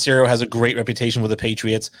 Casario has a great reputation with the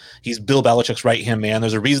Patriots. He's Bill Belichick's right-hand man.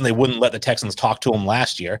 There's a reason they wouldn't let the Texans talk to him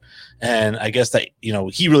last year, and I guess that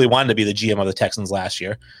he really wanted to be the GM of the Texans last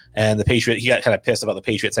year. And he got kind of pissed about the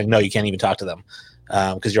Patriots saying, no, you can't even talk to them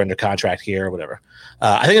because you're under contract here or whatever.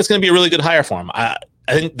 I think it's going to be a really good hire for him. I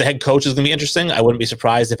think the head coach is going to be interesting. I wouldn't be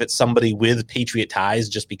surprised if it's somebody with Patriot ties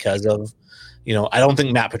just because of, I don't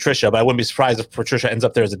think Matt Patricia, but I wouldn't be surprised if Patricia ends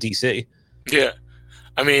up there as a DC. Yeah.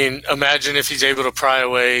 I mean, imagine if he's able to pry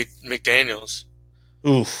away McDaniels.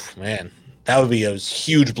 Oof, man. That would be a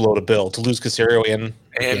huge blow to Bill, to lose Casario and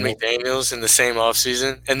McDaniels in the same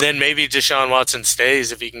offseason. And then maybe Deshaun Watson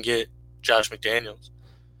stays if he can get Josh McDaniels.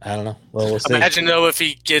 I don't know. Well, we'll see. Imagine, though, if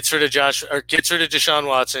he gets rid of Deshaun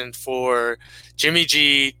Watson for Jimmy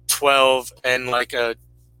G, 12, and like a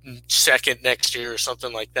second next year or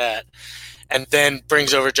something like that, and then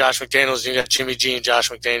brings over Josh McDaniels, and you got Jimmy G and Josh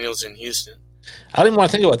McDaniels in Houston. I don't even want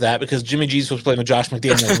to think about that because Jimmy G's supposed to play with Josh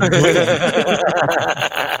McDaniels.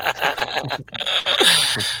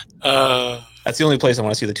 That's the only place I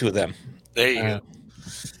want to see the two of them. There you go.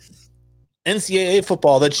 NCAA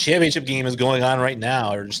football, the championship game is going on right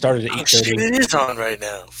now, or started at 8:30. It is on right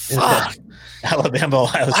now. Fuck. Alabama,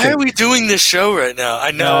 Ohio State. Why are we doing this show right now?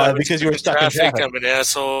 I know because you were stuck in traffic. I'm an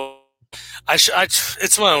asshole.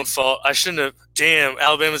 It's my own fault. I shouldn't have. Damn,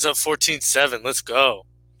 Alabama's up 14-7. Let's go.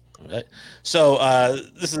 Right. So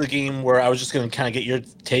this is a game where I was just going to kind of get your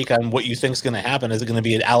take on what you think is going to happen. Is it going to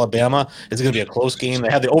be at Alabama? Is it going to be a close game? They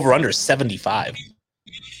have the over-under 75.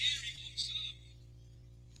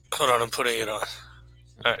 Hold on, I'm putting it on.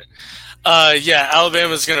 All right. Yeah,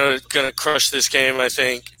 Alabama's gonna crush this game, I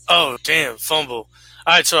think. Oh, damn, fumble.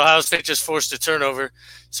 All right, so Ohio State just forced a turnover,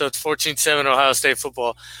 so it's 14-7 Ohio State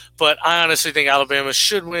football. But I honestly think Alabama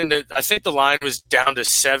should win. I think the line was down to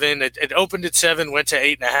 7. It opened at 7, went to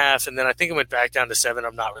 8.5, and then I think it went back down to 7.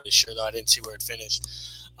 I'm not really sure, though. I didn't see where it finished.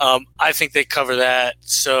 I think they cover that.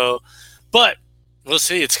 So, but we'll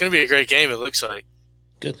see. It's going to be a great game, it looks like.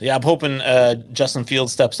 Good. Yeah, I'm hoping Justin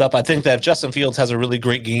Fields steps up. I think that if Justin Fields has a really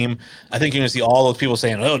great game, I think you're going to see all those people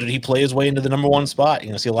saying, oh, did he play his way into the number 1 spot? You're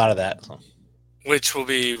going to see a lot of that. So. Which will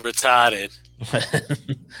be retarded.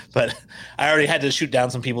 But I already had to shoot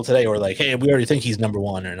down some people today who were like, hey, we already think he's number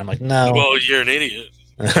 1. And I'm like, no. Well, you're an idiot.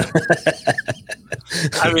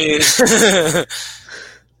 I mean,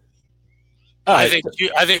 I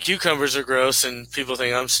think cucumbers are gross and people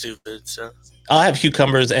think I'm stupid. So I'll have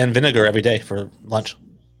cucumbers and vinegar every day for lunch.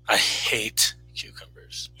 I hate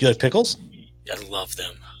cucumbers. You like pickles? I love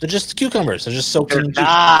them. They're just cucumbers. They're just soaked in juice.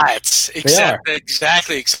 Not. Exactly.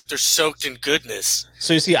 Except they're soaked in goodness.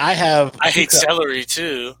 So you see, I hate celery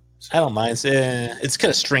too. I don't mind. It's kind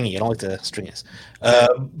of stringy. I don't like the stringiness.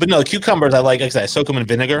 But no, the cucumbers I like I said, I soak them in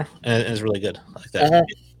vinegar, and it's really good. I like that. Uh-huh.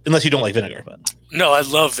 Unless you don't like vinegar. But no, I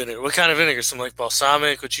love vinegar. What kind of vinegar? Some like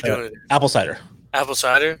balsamic? What you doing? Apple cider. Apple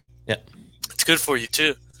cider? Yeah. It's good for you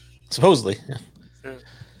too. Supposedly. Yeah.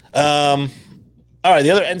 All right,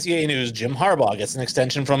 the other NCAA news, Jim Harbaugh gets an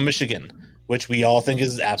extension from Michigan, which we all think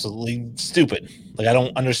is absolutely stupid. Like, I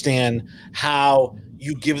don't understand how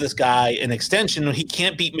you give this guy an extension when he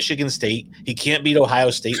can't beat Michigan State. He can't beat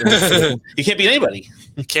Ohio State. He can't beat anybody.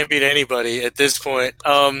 He can't beat anybody at this point.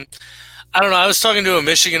 I don't know. I was talking to a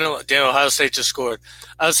Michigan – damn, Ohio State just scored.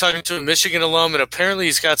 I was talking to a Michigan alum, and apparently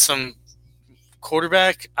he's got some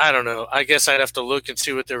quarterback. I don't know. I guess I'd have to look and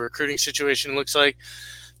see what their recruiting situation looks like.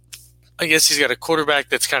 I guess he's got a quarterback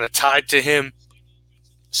that's kind of tied to him.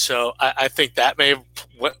 So I think that may have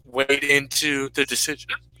weighed into the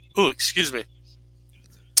decision. Oh, excuse me.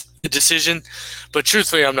 The decision. But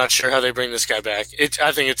truthfully, I'm not sure how they bring this guy back.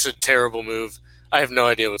 I think it's a terrible move. I have no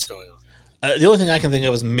idea what's going on. The only thing I can think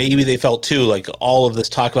of is maybe they felt, too, like all of this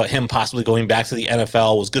talk about him possibly going back to the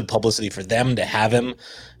NFL was good publicity for them to have him,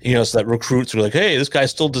 so that recruits were like, hey, this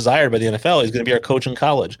guy's still desired by the NFL. He's going to be our coach in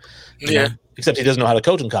college. Yeah. Except he doesn't know how to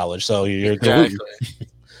coach in college, so you're going to lose.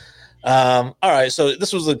 All right, so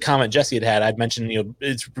this was a comment Jesse had. I'd mentioned,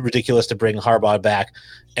 it's ridiculous to bring Harbaugh back.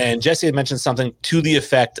 And Jesse had mentioned something to the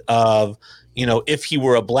effect of, if he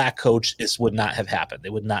were a black coach, this would not have happened. They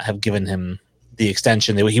would not have given him the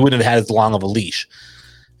extension. He wouldn't have had as long of a leash.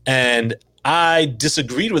 And I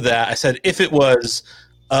disagreed with that. I said if it was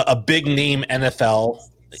a big-name NFL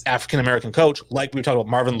African-American coach, like we were talking about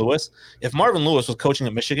Marvin Lewis, if Marvin Lewis was coaching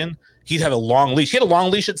at Michigan, he'd have a long leash. He had a long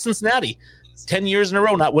leash at Cincinnati. 10 years in a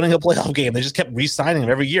row not winning a playoff game. They just kept re-signing him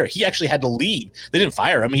every year. He actually had to leave. They didn't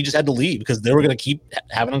fire him. He just had to leave because they were going to keep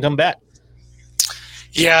having him come back.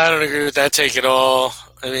 Yeah, I don't agree with that take at all.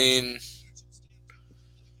 I mean,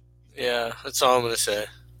 yeah, that's all I'm going to say.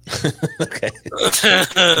 Okay.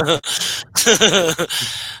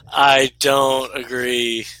 I don't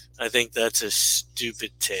agree. I think that's a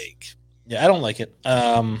stupid take. Yeah, I don't like it.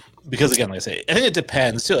 Because, again, like I say, I think it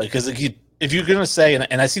depends, too. Because if you're going to say,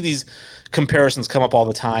 and I see these comparisons come up all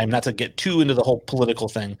the time, not to get too into the whole political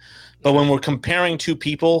thing, but when we're comparing two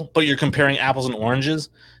people, but you're comparing apples and oranges,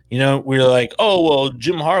 we're like, oh, well,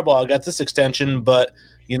 Jim Harbaugh got this extension, but,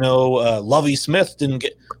 Lovie Smith didn't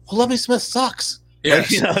get – well, Lovie Smith sucks.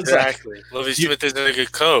 Yes, exactly. Like, Lovie Smith isn't a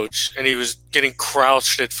good coach, and he was getting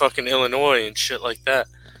crouched at fucking Illinois and shit like that.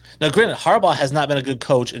 Now, granted, Harbaugh has not been a good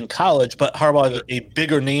coach in college, but Harbaugh is a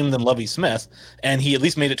bigger name than Lovie Smith, and he at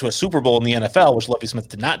least made it to a Super Bowl in the NFL, which Lovie Smith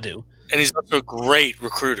did not do. And he's also a great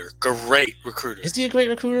recruiter. Is he a great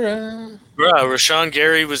recruiter? Rashawn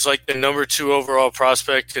Gary was like the number 2 overall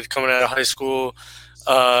prospect coming out of high school.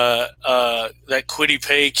 That Kwity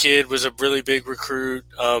Paye kid was a really big recruit.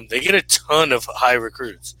 They get a ton of high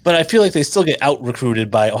recruits. But I feel like they still get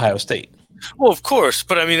out-recruited by Ohio State. Well, of course,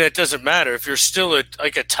 but I mean that doesn't matter. If you're still a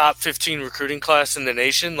top 15 recruiting class in the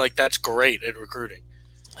nation, like that's great at recruiting.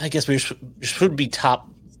 I guess we should be top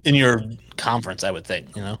in your conference, I would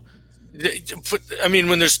think. I mean,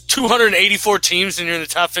 when there's 284 teams and you're in the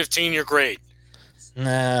top 15, you're great.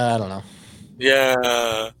 Nah, I don't know.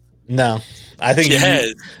 Yeah. No, I think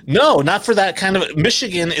Yes. no, not for that kind of.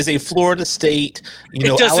 Michigan is a Florida State,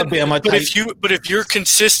 Alabama type. But if you're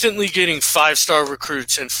consistently getting 5-star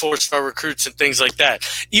recruits and 4-star recruits and things like that,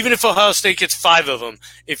 even if Ohio State gets 5 of them,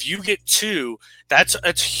 if you get 2,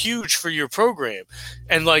 that's huge for your program.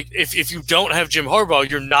 And like if you don't have Jim Harbaugh,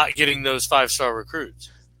 you're not getting those 5-star recruits.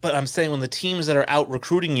 But I'm saying when the teams that are out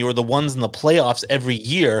recruiting you are the ones in the playoffs every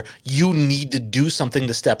year, you need to do something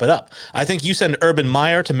to step it up. I think you send Urban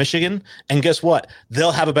Meyer to Michigan, and guess what?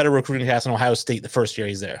 They'll have a better recruiting class in Ohio State the first year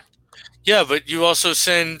he's there. Yeah, but you also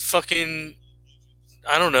send fucking,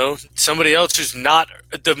 I don't know, somebody else who's not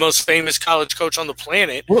the most famous college coach on the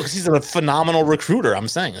planet. Well, because he's a phenomenal recruiter. I'm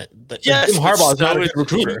saying that yes, Jim Harbaugh is not a good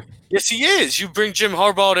recruiter. Yes, he is. You bring Jim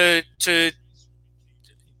Harbaugh to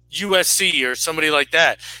USC or somebody like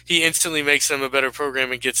that, he instantly makes them a better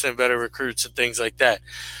program and gets them better recruits and things like that.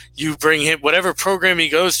 You bring him, whatever program he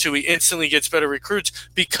goes to, he instantly gets better recruits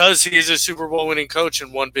because he is a Super Bowl winning coach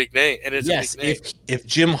and one big name. And it's yes, a big name. If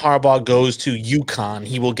Jim Harbaugh goes to UConn,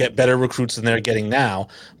 he will get better recruits than they're getting now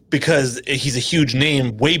because he's a huge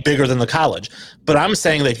name, way bigger than the college. But I'm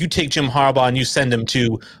saying that if you take Jim Harbaugh and you send him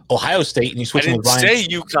to Ohio State and you switch him with Ryan. I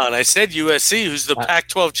didn't say UConn. I said USC, who's the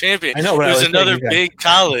Pac-12 champion. I know, but who's another big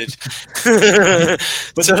college. But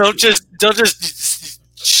so don't just.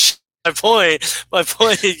 My point.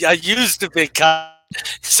 I used the big college.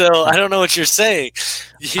 So I don't know what you're saying.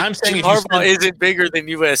 I'm saying Harbaugh isn't bigger than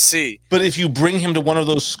USC. But if you bring him to one of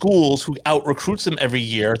those schools who out recruits him every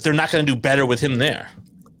year, they're not going to do better with him there.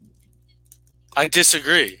 I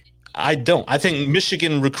disagree. I don't. I think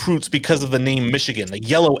Michigan recruits because of the name Michigan. The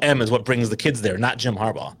yellow M is what brings the kids there, not Jim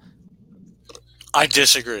Harbaugh. I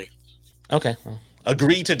disagree. Okay. Well,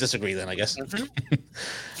 agree to disagree then, I guess.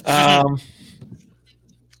 Mm-hmm.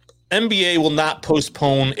 NBA will not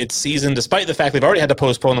postpone its season, despite the fact they've already had to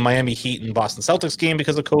postpone the Miami Heat and Boston Celtics game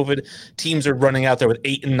because of COVID. Teams are running out there with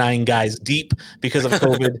 8 and 9 guys deep because of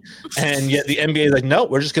COVID. And yet the NBA is like, no,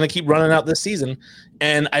 we're just going to keep running out this season.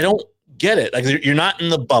 And I don't get it. Like, you're not in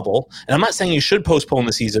the bubble. And I'm not saying you should postpone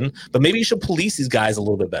the season, but maybe you should police these guys a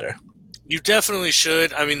little bit better. You definitely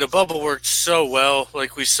should. I mean, the bubble worked so well,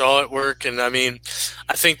 like we saw it work. And I mean,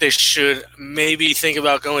 I think they should maybe think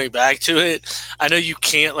about going back to it. I know you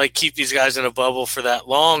can't like keep these guys in a bubble for that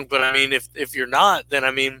long, but I mean, if you're not, then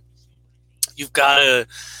I mean, you've got to,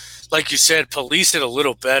 like you said, police it a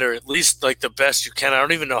little better, at least like the best you can. I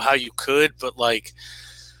don't even know how you could, but like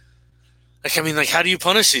I mean, like, how do you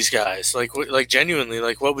punish these guys? Like genuinely,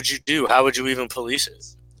 like, what would you do? How would you even police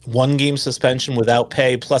it? 1 game suspension without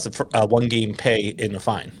pay plus a 1 game pay in a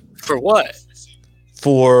fine. For what?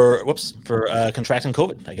 For contracting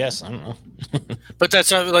COVID, I guess. I don't know. But that's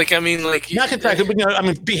not like, I mean, like, not contracting, but I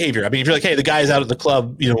mean behavior. I mean, if you're like, hey, the guy's out at the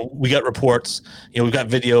club, we got reports, we've got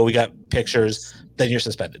video, we got pictures, then you're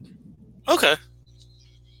suspended. Okay.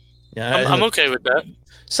 Yeah, I'm okay with that.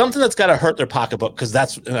 Something that's got to hurt their pocketbook, because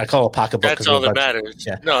I call it a pocketbook. That's all that matters.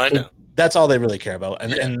 Yeah. No, I know. That's all they really care about,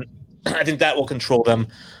 and I think that will control them.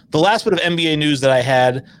 The last bit of NBA news that I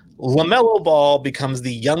had: LaMelo Ball becomes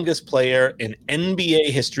the youngest player in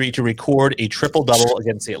NBA history to record a triple-double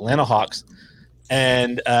against the Atlanta Hawks.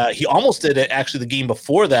 And he almost did it, actually, the game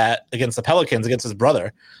before that against the Pelicans, against his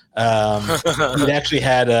brother. He actually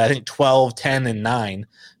had, I think, 12, 10, and 9.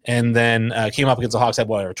 And then came up against the Hawks at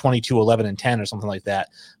whatever, 22, 11, and 10 or something like that.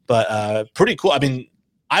 But pretty cool. I mean,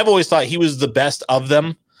 I've always thought he was the best of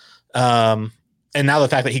them. And now the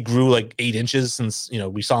fact that he grew like 8 inches since,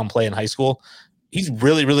 we saw him play in high school, he's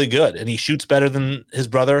really, really good. And he shoots better than his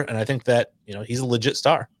brother. And I think that, he's a legit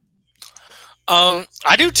star.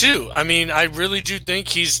 I do too. I mean, I really do think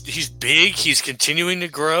he's big. He's continuing to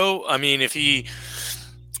grow. I mean, if he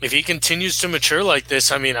continues to mature like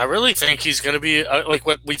this, I mean, I really think he's going to be like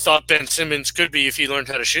what we thought Ben Simmons could be if he learned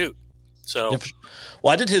how to shoot. So,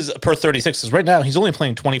 well, I did his per 36. Because right now he's only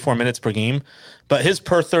playing 24 minutes per game, but his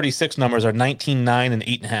per 36 numbers are 19, 9, and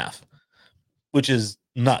 8.5, which is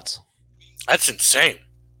nuts. That's insane.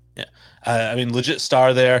 Yeah. I mean, legit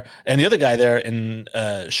star there. And the other guy there in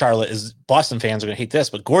Charlotte is, Boston fans are going to hate this,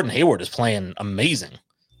 but Gordon Hayward is playing amazing.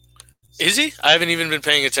 Is he? I haven't even been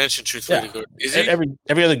paying attention, truthfully. Yeah. To Gordon. Is he?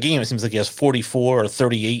 Every other game, it seems like he has 44 or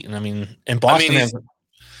 38. And I mean, in Boston,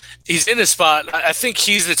 he's in a spot. I think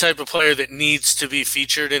he's the type of player that needs to be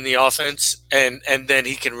featured in the offense, and then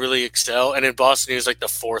he can really excel. And in Boston, he was like the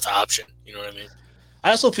 4th option. You know what I mean?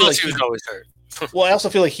 I also feel like he was always hurt. Well, I also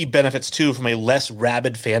feel like he benefits too from a less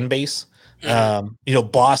rabid fan base.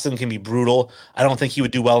 Boston can be brutal. I don't think he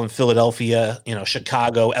would do well in Philadelphia,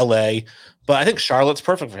 Chicago, LA, But I think Charlotte's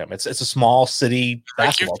perfect for him. It's a small city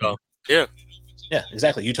basketball team. Yeah. Yeah,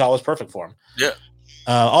 exactly. Utah was perfect for him. Yeah.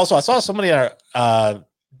 Also, I saw somebody at our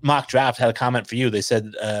mock draft had a comment for you. They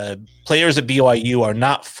said players at BYU are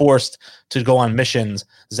not forced to go on missions.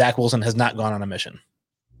 Zach Wilson has not gone on a mission.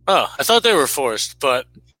 Oh, I thought they were forced, but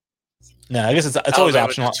no, I guess it's always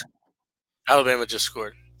optional. Alabama just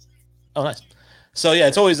scored. Oh, nice. So yeah,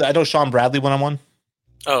 it's always. I know Sean Bradley went on one.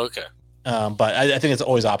 Oh, okay. But I think it's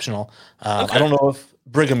always optional. Okay. I don't know if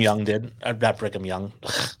Brigham Young did. Not Brigham Young.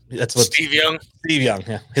 That's what Steve Young. Steve Young,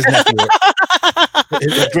 yeah, his nephew.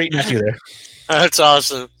 his great nephew there. That's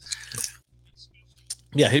awesome.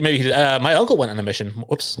 Yeah, maybe he did. My uncle went on a mission.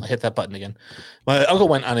 Whoops, I hit that button again. My uncle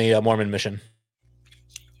went on a Mormon mission.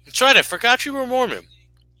 That's right. I forgot you were Mormon.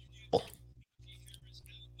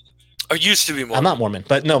 Or used to be Mormon. I'm not Mormon,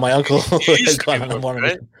 but no, my uncle had gone on a Mormon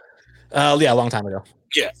mission. Yeah, a long time ago.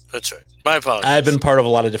 Yeah, that's right. My apologies. I've been part of a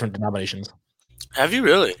lot of different denominations. Have you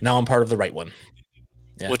really? Now I'm part of the right one.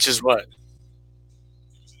 Yeah. Which is what?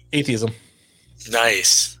 Atheism.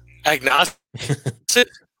 Nice. Agnostic?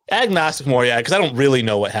 Agnostic more, yeah, because I don't really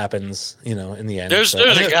know what happens, in the end. There's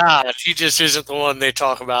a God. He just isn't the one they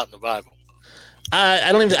talk about in the Bible.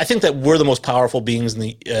 I don't even. I think that we're the most powerful beings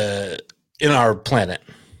in our planet.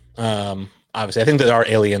 Obviously, I think there are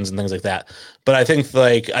aliens and things like that. But I think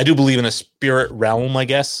I do believe in a spirit realm, I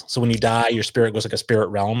guess. So when you die, your spirit goes like a spirit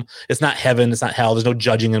realm. It's not heaven. It's not hell. There's no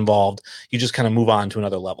judging involved. You just kind of move on to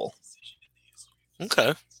another level.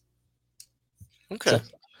 Okay. So,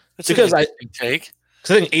 because I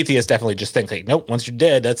think atheists definitely just think nope, once you're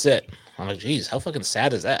dead, that's it. I'm like, geez, how fucking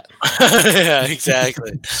sad is that? Yeah,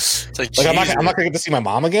 exactly. It's like I'm not gonna get to see my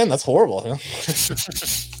mom again. That's horrible.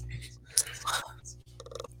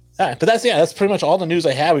 All right, but that's pretty much all the news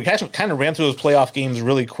I have. We kind of ran through those playoff games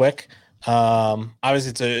really quick.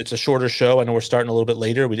 Obviously, it's a shorter show. I know we're starting a little bit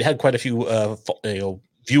later. We had quite a few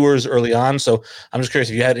viewers early on, so I'm just curious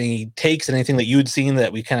if you had any takes, anything that you'd seen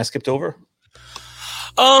that we kind of skipped over.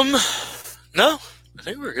 No, I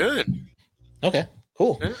think we're good. Okay,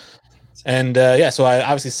 cool. Yeah. And so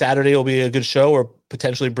obviously Saturday will be a good show. We're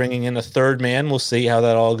potentially bringing in a third man. We'll see how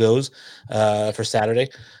that all goes for Saturday.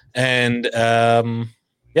 And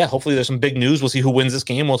hopefully there's some big news. We'll see who wins this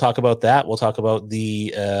game. We'll talk about that. We'll talk about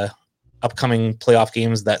the upcoming playoff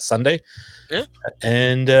games that Sunday. Yeah.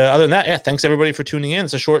 And other than that, thanks everybody for tuning in.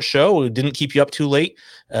 It's a short show. We didn't keep you up too late.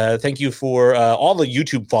 Thank you for all the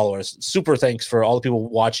YouTube followers. Super thanks for all the people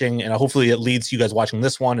watching. And hopefully it leads to you guys watching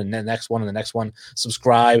this one and the next one and the next one.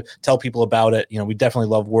 Subscribe, tell people about it. We definitely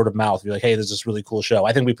love word of mouth. You're like, hey, there's this really cool show.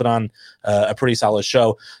 I think we put on a pretty solid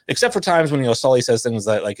show, except for times when, Sully says things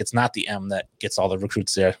that it's not the M that gets all the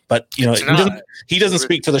recruits there. But, he doesn't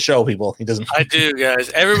speak for the show, people. He doesn't. I do, guys.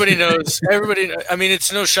 Everybody knows. I mean,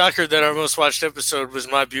 it's no shocker that our most watched episode was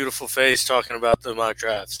my beautiful face talking about the mock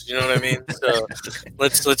drafts. You know what I mean? So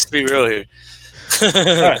let's be real here. All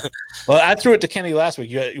right. Well, I threw it to Kenny last week.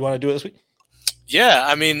 You want to do it this week? Yeah,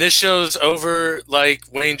 I mean, this show's over like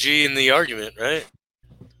Wayne G and the argument, right?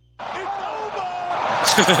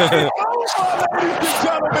 It's over, ladies and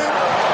gentlemen.